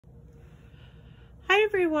Hi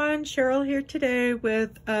everyone, Cheryl here today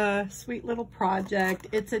with a sweet little project.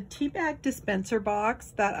 It's a tea bag dispenser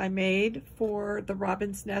box that I made for the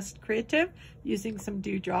Robin's Nest Creative using some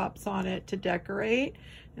dewdrops on it to decorate.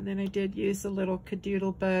 And then I did use a little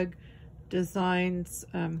Cadoodle Bug Designs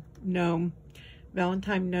gnome,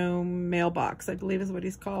 Valentine gnome mailbox, I believe is what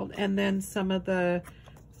he's called. And then some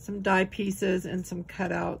die pieces and some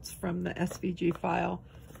cutouts from the SVG file.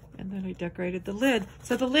 And then I decorated the lid.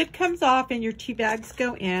 So the lid comes off and your tea bags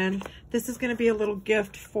go in. This is going to be a little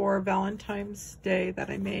gift for Valentine's Day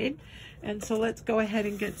that I made. And so let's go ahead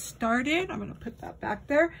and get started. I'm going to put that back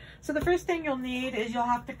there. So the first thing you'll need is you'll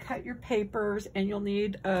have to cut your papers, and you'll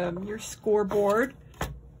need your scoreboard.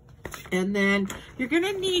 And then you're going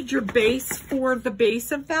to need your base. For the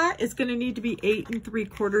base of that is going to need to be 8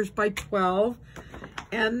 3/4 by 12.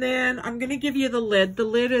 And then I'm going to give you the lid. The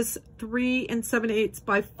lid is 3 7/8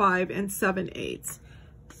 by 5 7/8.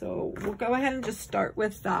 So we'll go ahead and just start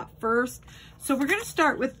with that first. So we're going to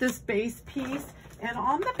start with this base piece. And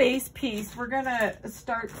on the base piece, we're going to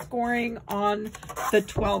start scoring on the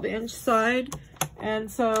 12-inch side.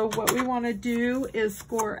 And so what we want to do is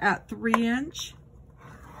score at 3-inch.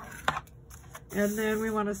 And then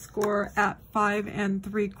we want to score at 5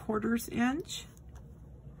 3/4 inch.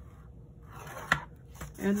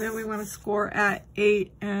 And then we want to score at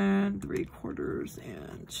 8 3/4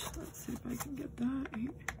 inch. Let's see if I can get that.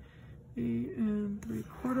 8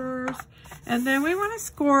 3/4. And then we want to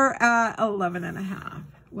score at 11 1/2.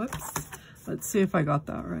 Whoops. Let's see if I got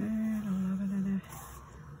that right. 11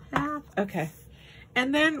 1/2. Okay.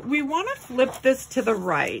 And then we want to flip this to the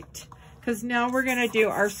right, because now we're going to do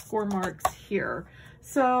our score marks here.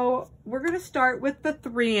 So we're going to start with the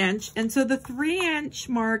 3-inch. And so the 3-inch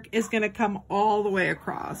mark is going to come all the way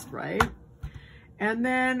across, right? And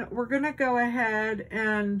then we're going to go ahead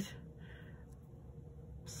and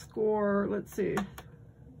score, let's see.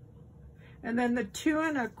 And then the 2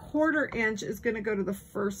 1/4 inch is going to go to the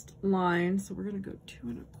first line. So we're going to go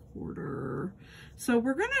 2 1/4. So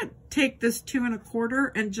we're going to take this 2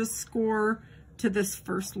 1/4 and just score to this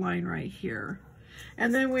first line right here.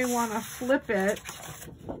 And then we want to flip it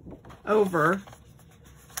over.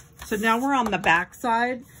 So now we're on the back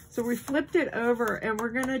side. So we flipped it over, and we're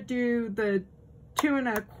going to do the 2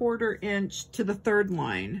 1/4 inch to the third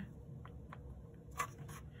line.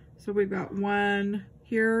 So we've got 1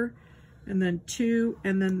 here, and then 2,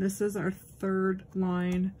 and then this is our third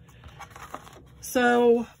line.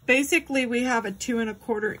 So basically we have a 2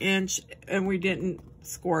 1/4 inch, and we didn't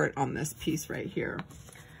score it on this piece right here.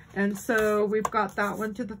 And so we've got that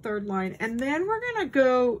one to the third line. And then we're going to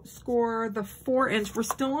go score the 4-inch. We're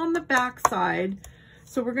still on the back side.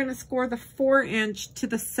 So we're going to score the 4-inch to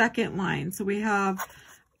the second line. So we have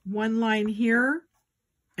one line here,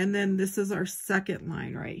 and then this is our second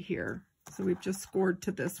line right here. So we've just scored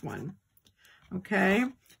to this one. Okay.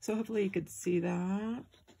 So hopefully you could see that.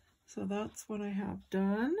 So that's what I have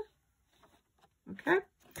done. Okay.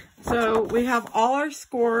 So we have all our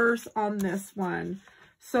scores on this one.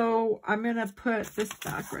 So I'm going to put this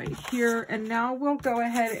back right here, and now we'll go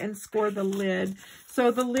ahead and score the lid.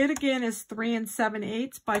 So the lid again is 3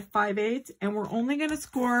 7/8 by 5/8, and we're only going to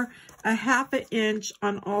score a 1/2 inch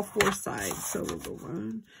on all 4 sides. So we'll go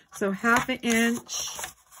 1. So 1/2 inch,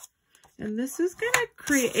 and this is going to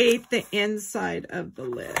create the inside of the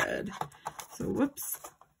lid. So whoops.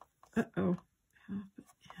 Uh-oh. 1/2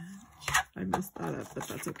 inch. I messed that up, but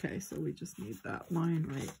that's okay. So we just need that line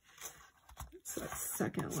right. So that's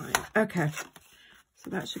second line. Okay, so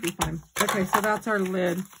that should be fine. Okay, so that's our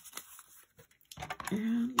lid.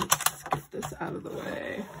 And let's get this out of the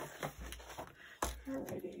way.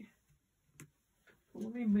 Alrighty.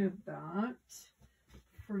 Let me move that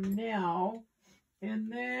for now. And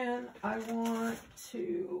then I want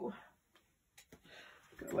to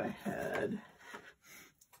go ahead.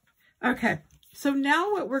 Okay, so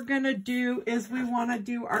now what we're going to do is we want to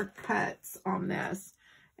do our cuts on this.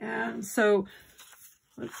 And so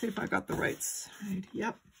let's see if I got the right side.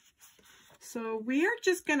 Yep. So we are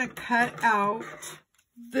just going to cut out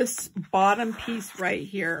this bottom piece right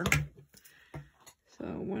here. So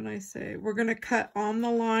when I say we're going to cut on the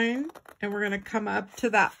line, and we're going to come up to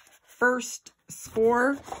that first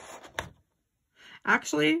score.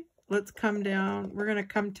 Actually, let's come down. We're going to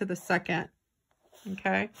come to the second.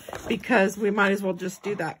 Okay, because we might as well just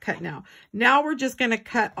do that cut now. Now we're just going to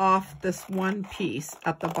cut off this one piece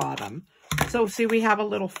at the bottom. So see, we have a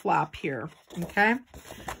little flap here. Okay,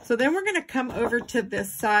 so then we're going to come over to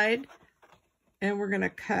this side, and we're going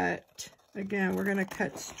to cut, again, we're going to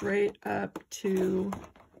cut straight up to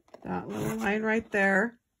that little line right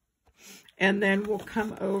there. And then we'll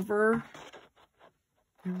come over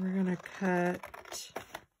And we're gonna cut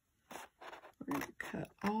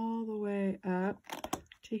all the way up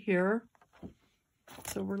to here.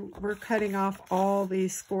 So we're cutting off all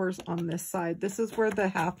these scores on this side. This is where the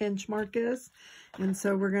 1/2 inch mark is. And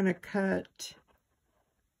so we're gonna cut,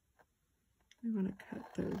 I'm gonna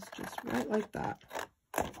cut those just right like that.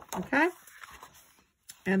 Okay?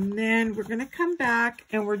 And then we're gonna come back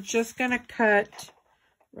and we're just gonna cut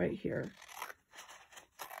right here.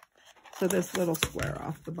 So this little square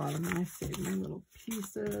off the bottom, and I saved my little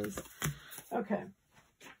pieces. Okay.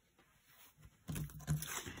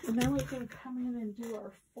 And then we can come in and do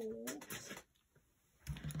our folds.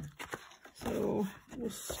 So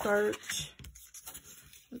we'll start,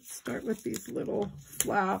 let's start with these little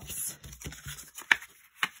flaps.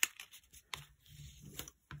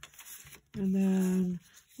 And then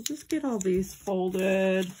we'll just get all these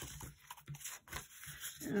folded.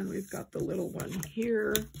 And we've got the little one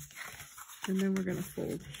here. And then we're gonna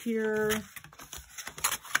fold here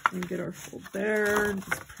and get our fold there and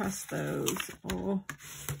just press those all.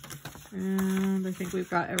 And I think we've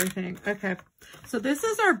got everything. Okay, so this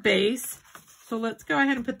is our base. So let's go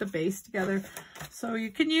ahead and put the base together. So you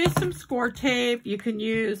can use some score tape. You can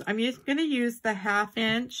use, I'm just gonna use the 1/2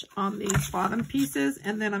 inch on these bottom pieces,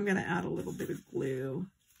 and then I'm gonna add a little bit of glue.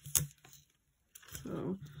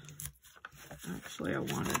 So actually I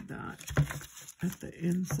wanted that at the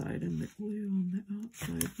inside and the glue on the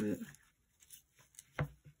outside, but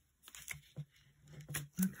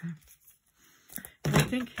okay. And I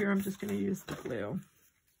think here I'm just going to use the glue.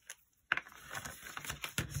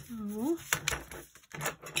 So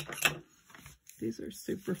these are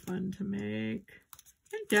super fun to make.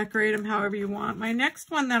 You can decorate them however you want. My next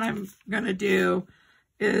one that I'm going to do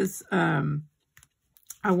is I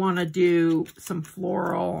want to do some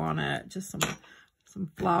floral on it, just some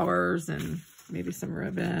flowers and maybe some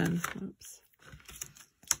ribbon. Oops.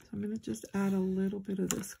 So I'm going to just add a little bit of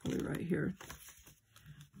this glue right here.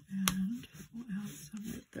 And we'll add some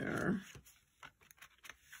right there.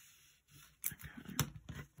 Okay.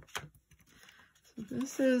 So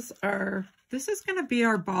this is going to be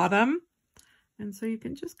our bottom. And so you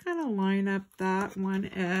can just kind of line up that one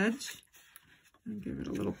edge and give it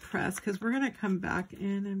a little press, because we're going to come back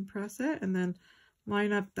in and press it and then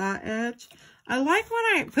line up that edge. I like when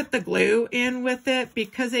I put the glue in with it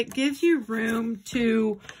because it gives you room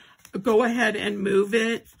to go ahead and move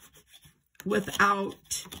it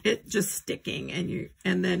without it just sticking,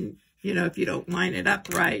 and then you know, if you don't line it up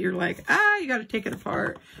right, you're like, you got to take it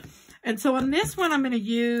apart. And so on this one I'm going to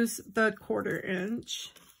use the 1/4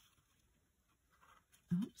 inch.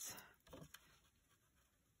 Oops.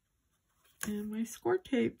 And my score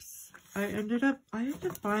tapes, I ended up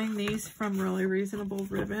buying these from Really Reasonable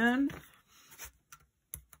Ribbon.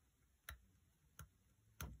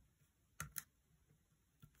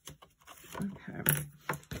 Okay.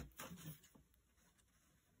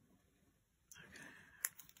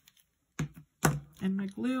 And my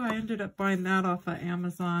glue, I ended up buying that off of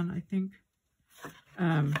Amazon, I think.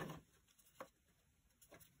 I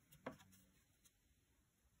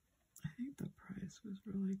think the price was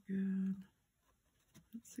really good.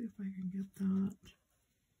 Let's see if I can get that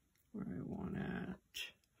where I want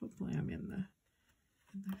it. Hopefully I'm in the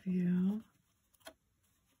view.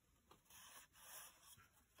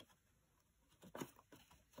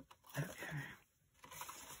 Okay.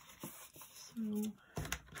 So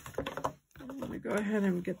I'm going to go ahead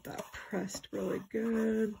and get that pressed really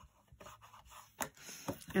good.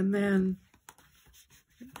 And then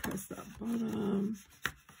press that bottom.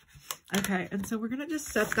 Okay, and so we're going to just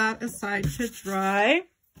set that aside to dry.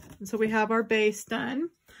 And so we have our base done.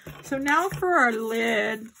 So now for our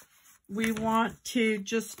lid, we want to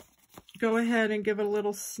just go ahead and give it a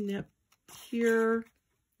little snip here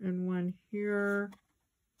and one here,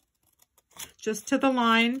 just to the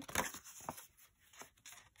line.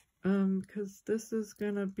 Because this is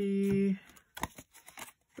going to be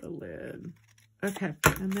the lid. Okay,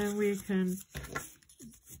 and then we can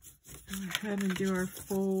go ahead and do our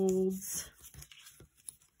folds.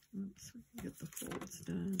 Oops, we can get the folds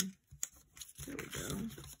done. There we go.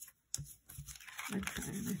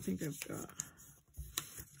 Okay, and I think I've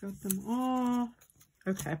got them all.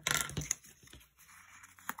 Okay.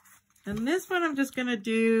 And this one I'm just going to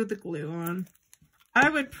do the glue on. I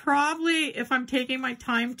would probably, if I'm taking my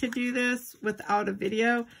time to do this without a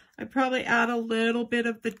video, I'd probably add a little bit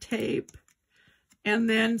of the tape and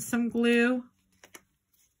then some glue.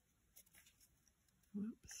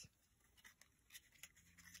 Whoops.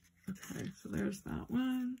 Okay, so there's that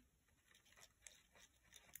one.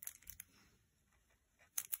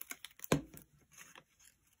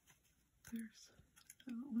 There's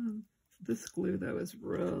that one. This glue though is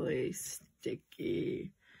really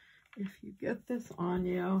sticky. If you get this on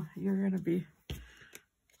you, you're going to be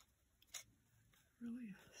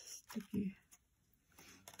really sticky.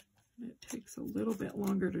 And it takes a little bit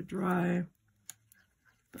longer to dry,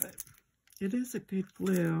 but it is a good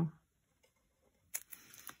glue.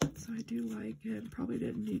 So I do like it. Probably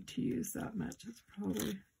didn't need to use that much. It's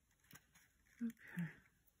probably okay.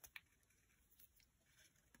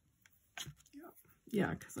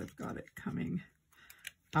 Yeah, because I've got it coming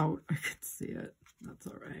out. I could see it. That's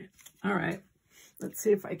all right. All right. Let's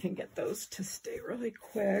see if I can get those to stay really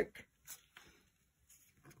quick.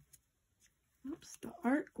 Oops, the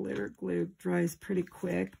art glitter glue dries pretty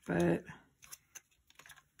quick, but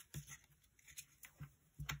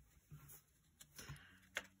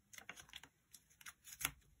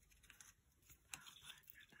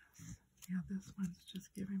yeah, this one's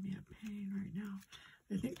just giving me a pain right now.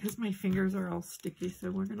 I think because my fingers are all sticky,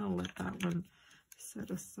 so we're going to let that one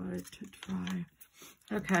set aside to dry.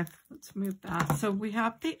 Okay, let's move that. So we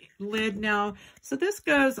have the lid now. So this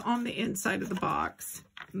goes on the inside of the box.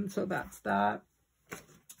 And so that's that.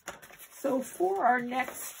 So for our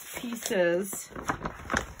next pieces,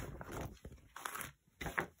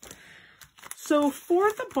 so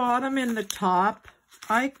for the bottom and the top,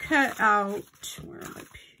 I cut out, where are my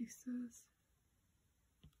pieces?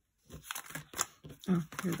 Oh,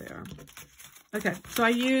 here they are. Okay, so I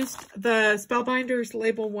used the Spellbinders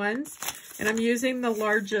label ones, and I'm using the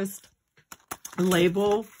largest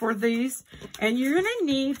label for these. And you're going to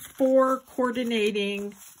need 4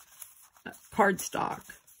 coordinating cardstock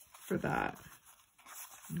for that.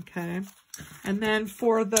 Okay. And then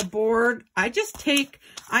for the board, I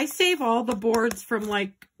save all the boards from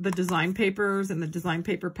like the design papers and the design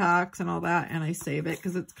paper packs and all that, and I save it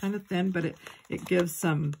because it's kind of thin, but it gives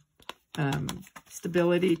some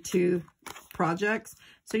stability to projects.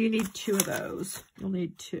 So you need 2 of those. You'll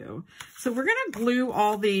need 2. So we're going to glue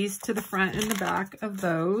all these to the front and the back of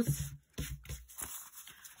those.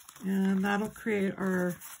 And that'll create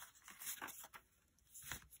our,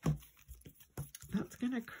 that's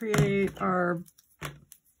going to create our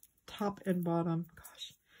top and bottom.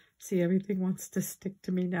 Gosh, see, everything wants to stick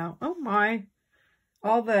to me now. Oh my,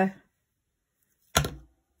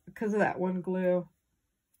 because of that one glue.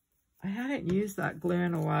 I hadn't used that glue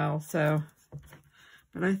in a while, so,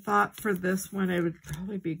 but I thought for this one it would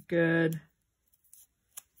probably be good.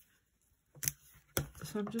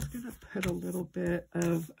 So I'm just going to put a little bit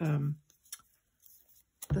of the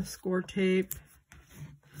score tape.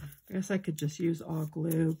 I guess I could just use all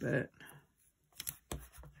glue, but I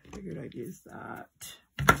figured I'd use that.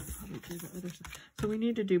 Probably do the other side. So we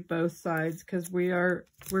need to do both sides because we're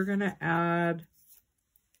going to add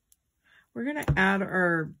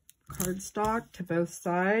our cardstock to both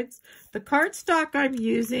sides. The cardstock I'm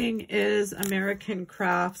using is American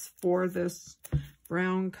Crafts for this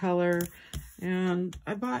brown color, and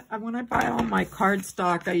when I buy all my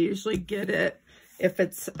cardstock, I usually get it, if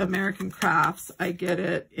it's American Crafts, I get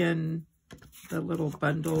it in the little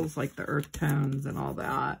bundles like the earth tones and all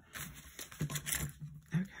that.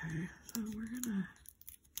 Okay, so we're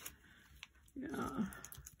gonna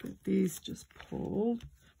get these just pulled.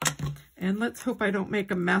 And let's hope I don't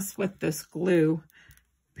make a mess with this glue,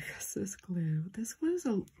 because this glue is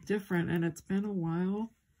different, and it's been a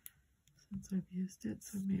while since I've used it,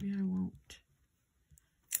 so maybe I won't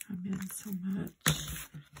come in so much.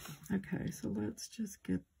 Okay, so let's just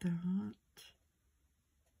get that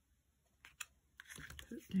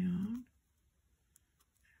put down.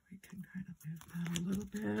 We can kind of move that a little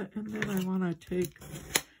bit, and then I want to take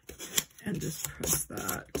and just press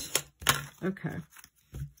that. Okay.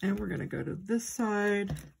 And we're going to go to this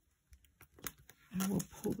side, and we'll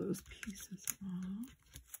pull those pieces off.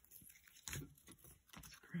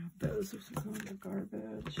 Let's grab those as we go in the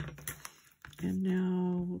garbage. And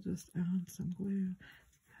now we'll just add some glue.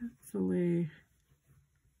 Hopefully,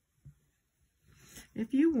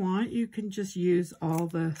 if you want, you can just use all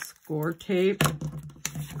the score tape.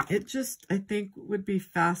 It just, I think, would be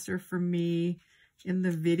faster for me in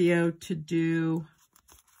the video to do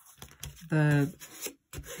the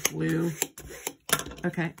glue.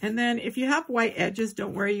 Okay, and then if you have white edges,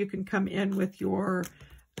 don't worry, you can come in with your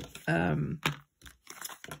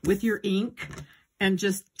ink and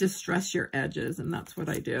just distress your edges, and that's what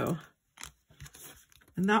I do.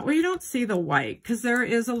 And that way you don't see the white, because there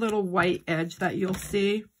is a little white edge that you'll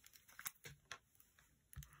see.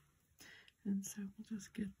 And so we'll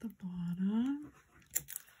just get the bottom,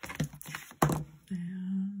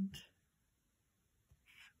 and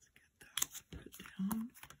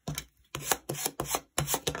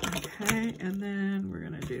okay, and then we're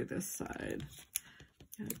going to do this side.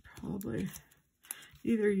 I'd probably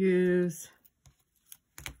either use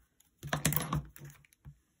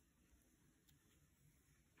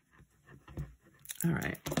all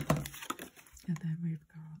right, and then we've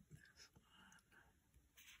got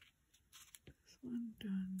this one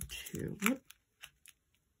done too. Whoop.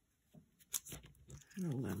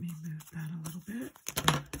 It'll let me move that a little bit.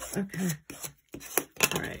 Okay.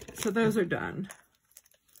 All right, so those are done.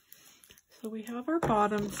 So we have our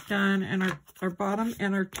bottoms done, and our bottom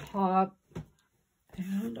and our top.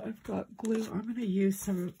 And I've got glue. I'm going to use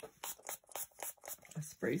some,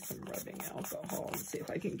 spray some rubbing alcohol and see if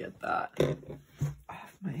I can get that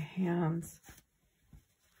off my hands.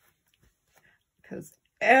 Because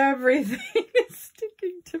everything is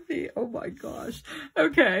sticking to me. Oh my gosh.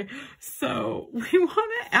 Okay, so we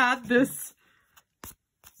want to add this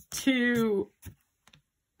to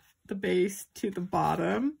the base, to the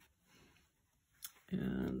bottom.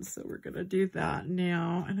 And so we're going to do that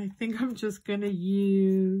now. And I think I'm just going to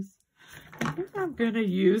use,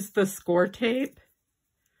 the score tape.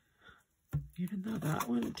 Even though that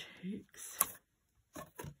one takes,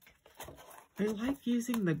 I like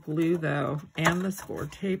using the glue though and the score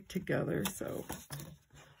tape together. So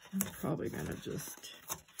I'm probably going to just,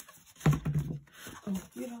 oh,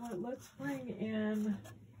 you know what? Let's bring in,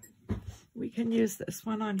 we can use this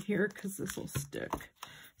one on here because this will stick.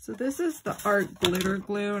 So this is the Art Glitter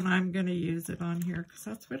Glue, and I'm going to use it on here because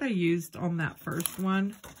that's what I used on that first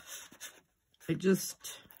one. I just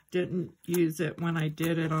didn't use it when I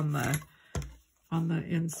did it on the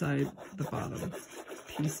inside, the bottom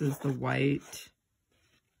pieces, the white,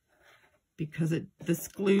 because this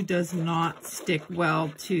glue does not stick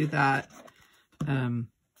well to that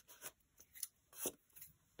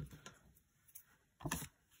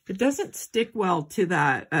it doesn't stick well to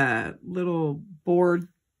that little board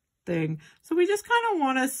thing. So we just kind of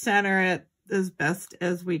want to center it as best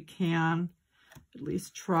as we can, at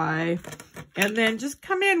least try. And then just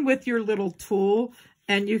come in with your little tool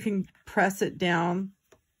and you can press it down.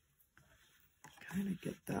 Kind of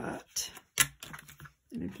get that.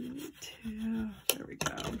 And if you need to, there we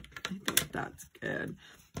go. I think that's good.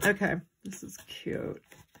 Okay, this is cute.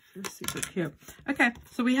 They're super cute. Okay,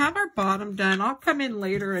 so we have our bottom done. I'll come in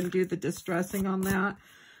later and do the distressing on that.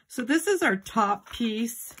 So this is our top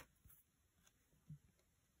piece.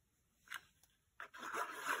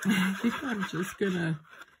 I think I'm just gonna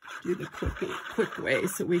do the quick way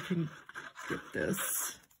so we can get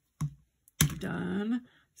this done.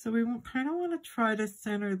 So we kind of want to try to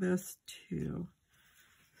center this too.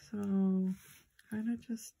 So kind of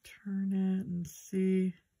just turn it and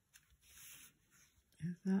see,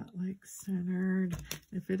 is that like centered?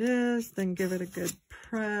 If it is, then give it a good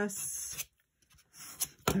press.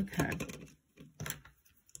 Okay.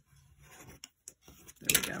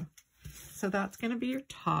 There we go. So that's going to be your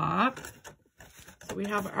top. So we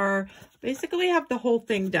have our, basically have the whole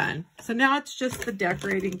thing done. So now it's just the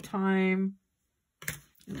decorating time.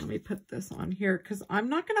 And let me put this on here because I'm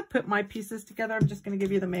not going to put my pieces together. I'm just going to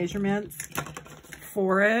give you the measurements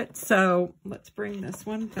for it. So let's bring this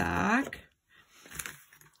one back.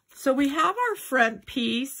 So we have our front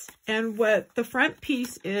piece, and what the front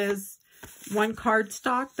piece is, one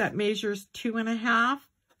cardstock that measures 2.5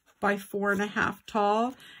 by 4.5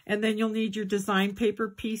 tall, and then you'll need your design paper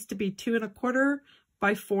piece to be 2.25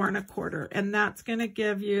 by 4.25, and that's going to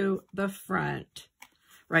give you the front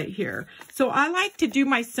right here. So I like to do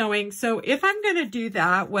my sewing. So if I'm going to do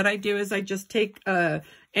that, what I do is I just take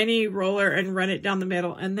any roller and run it down the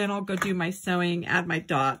middle, and then I'll go do my sewing, add my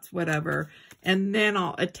dots, whatever, and then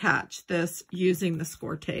I'll attach this using the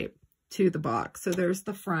score tape to the box. So there's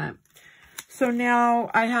the front. So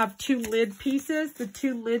now I have 2 lid pieces. The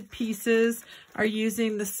 2 lid pieces are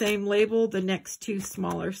using the same label, the next 2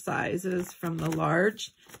 smaller sizes from the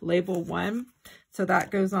large, label 1. So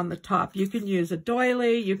that goes on the top. You can use a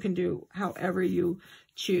doily. You can do however you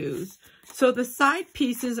choose. So the side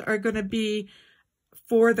pieces are going to be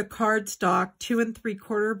for the cardstock 2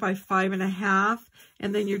 3/4 by 5.5.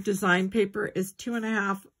 And then your design paper is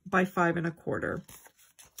 2.5 by 5.25.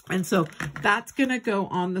 And so that's going to go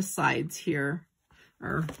on the sides here,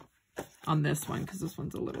 or on this one, because this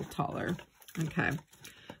one's a little taller. Okay.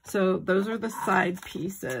 So those are the side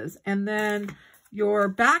pieces. And then your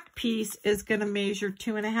back piece is going to measure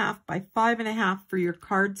 2.5 by 5.5 for your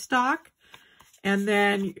cardstock. And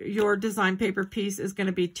then your design paper piece is going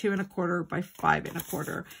to be 2.25 by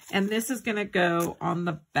 5.25. And this is going to go on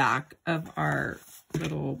the back of our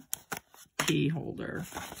little key holder.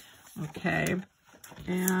 Okay.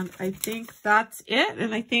 And I think that's it.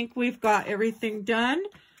 And I think we've got everything done.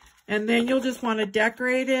 And then you'll just want to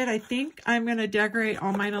decorate it. I think I'm going to decorate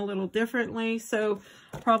all mine a little differently. So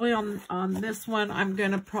probably on this one, I'm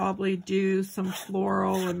going to probably do some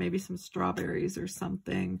floral and maybe some strawberries or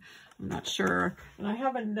something. I'm not sure. And I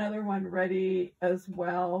have another one ready as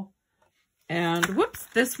well. And whoops,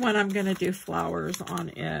 this one I'm going to do flowers on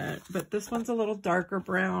it. But this one's a little darker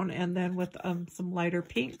brown and then with some lighter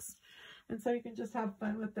pinks. And so you can just have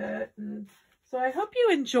fun with it. And so I hope you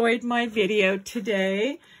enjoyed my video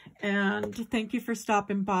today. And thank you for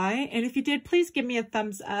stopping by. And if you did, please give me a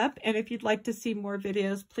thumbs up. And if you'd like to see more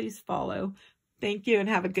videos, please follow. Thank you and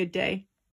have a good day.